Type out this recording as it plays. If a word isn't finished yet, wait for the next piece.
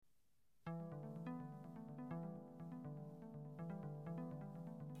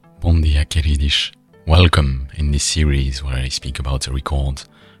Bon dia, queridos. Welcome in this series where I speak about a record,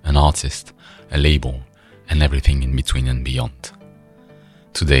 an artist, a label, and everything in between and beyond.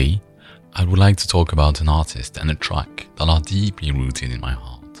 Today, I would like to talk about an artist and a track that are deeply rooted in my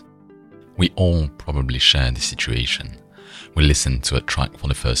heart. We all probably share this situation. We listen to a track for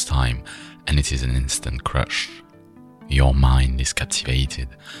the first time and it is an instant crush. Your mind is captivated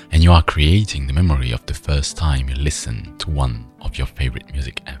and you are creating the memory of the first time you listened to one of your favorite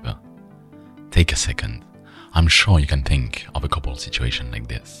music ever. Take a second. I'm sure you can think of a couple situations like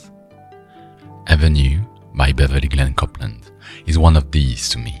this. Avenue by Beverly Glenn-Copeland is one of these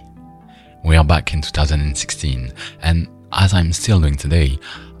to me. We are back in 2016 and as I'm still doing today,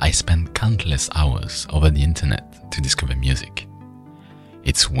 I spend countless hours over the internet to discover music.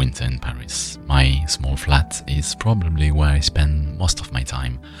 It's winter in Paris. My small flat is probably where I spend most of my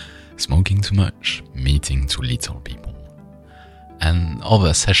time, smoking too much, meeting too little people. And over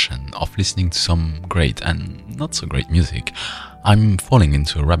a session of listening to some great and not so great music, I'm falling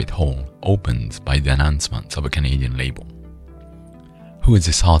into a rabbit hole opened by the announcement of a Canadian label. Who is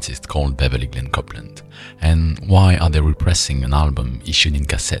this artist called Beverly Glenn-Copeland, and why are they repressing an album issued in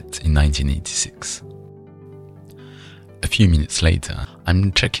cassette in 1986? A few minutes later,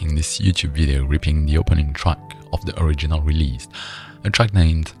 I'm checking this YouTube video ripping the opening track of the original release, a track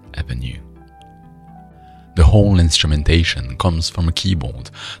named Avenue. The whole instrumentation comes from a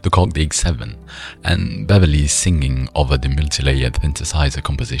keyboard, the Korg DX7, and Beverly is singing over the multi-layered synthesizer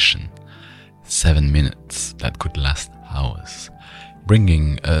composition. 7 minutes that could last hours,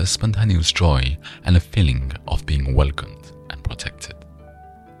 bringing a spontaneous joy and a feeling of being welcomed and protected.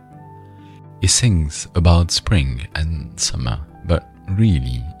 He sings about spring and summer, but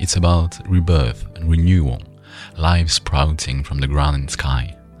really it's about rebirth and renewal, life sprouting from the ground and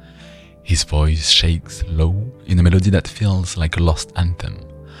sky. His voice shakes low in a melody that feels like a lost anthem,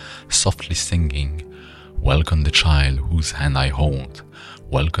 softly singing, "Welcome the child whose hand I hold,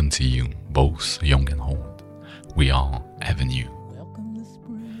 welcome to you, both young and old. We are Avenue."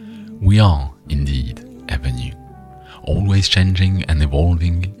 We are indeed Avenue, always changing and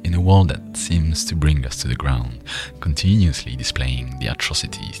evolving in a world that seems to bring us to the ground, continuously displaying the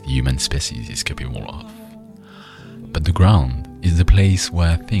atrocities the human species is capable of. But the ground is the place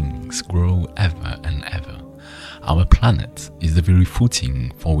where things grow ever and ever. Our planet is the very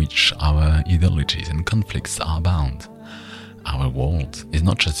footing for which our ideologies and conflicts are bound. Our world is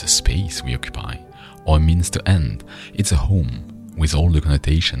not just a space we occupy or a means to end, it's a home with all the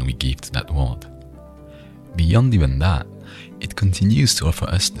connotation we give to that word. Beyond even that, it continues to offer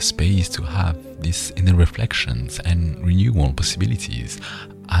us the space to have these inner reflections and renewal possibilities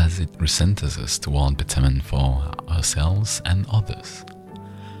as it recenters us toward betterment for ourselves and others.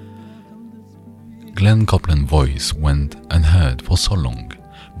 Glenn-Copeland's voice went unheard for so long,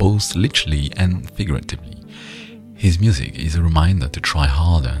 both literally and figuratively. His music is a reminder to try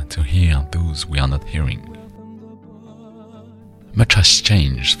harder to hear those we are not hearing. Much has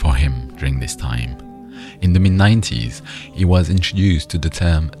changed for him during this time. In the mid-90s, he was introduced to the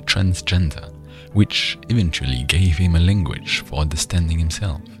term transgender, which eventually gave him a language for understanding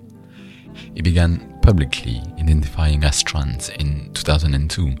himself. He began publicly identifying as trans in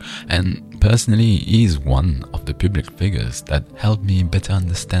 2002, and personally he is one of the public figures that helped me better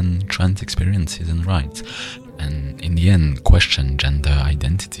understand trans experiences and rights, and in the end question gender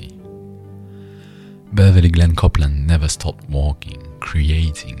identity. Beverly Glenn-Copeland never stopped working,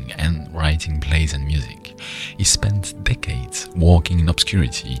 creating and writing plays and music. He spent decades working in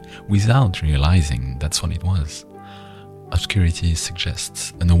obscurity without realizing that's what it was. Obscurity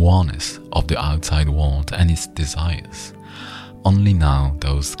suggests an awareness of the outside world and its desires. Only now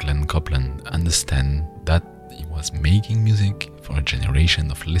does Glenn-Copeland understand that he was making music for a generation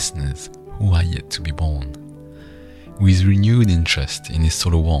of listeners who are yet to be born. With renewed interest in his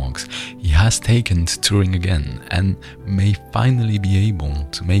solo works, he has taken to touring again and may finally be able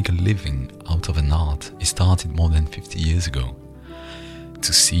to make a living out of an art he started more than 50 years ago.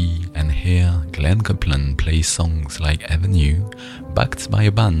 To see and hear Glenn-Copeland play songs like Avenue, backed by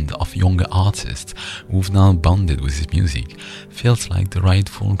a band of younger artists who've now bonded with his music, feels like the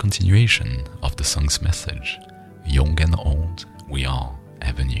rightful continuation of the song's message. Young and old, we are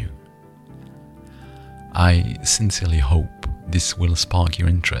Avenue. I sincerely hope this will spark your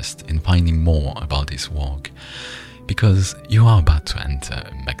interest in finding more about his work, because you are about to enter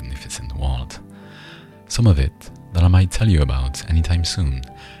a magnificent world. Some of it that I might tell you about anytime soon,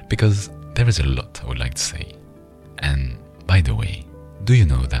 because there is a lot I would like to say. And by the way, do you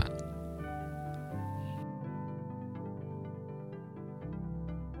know that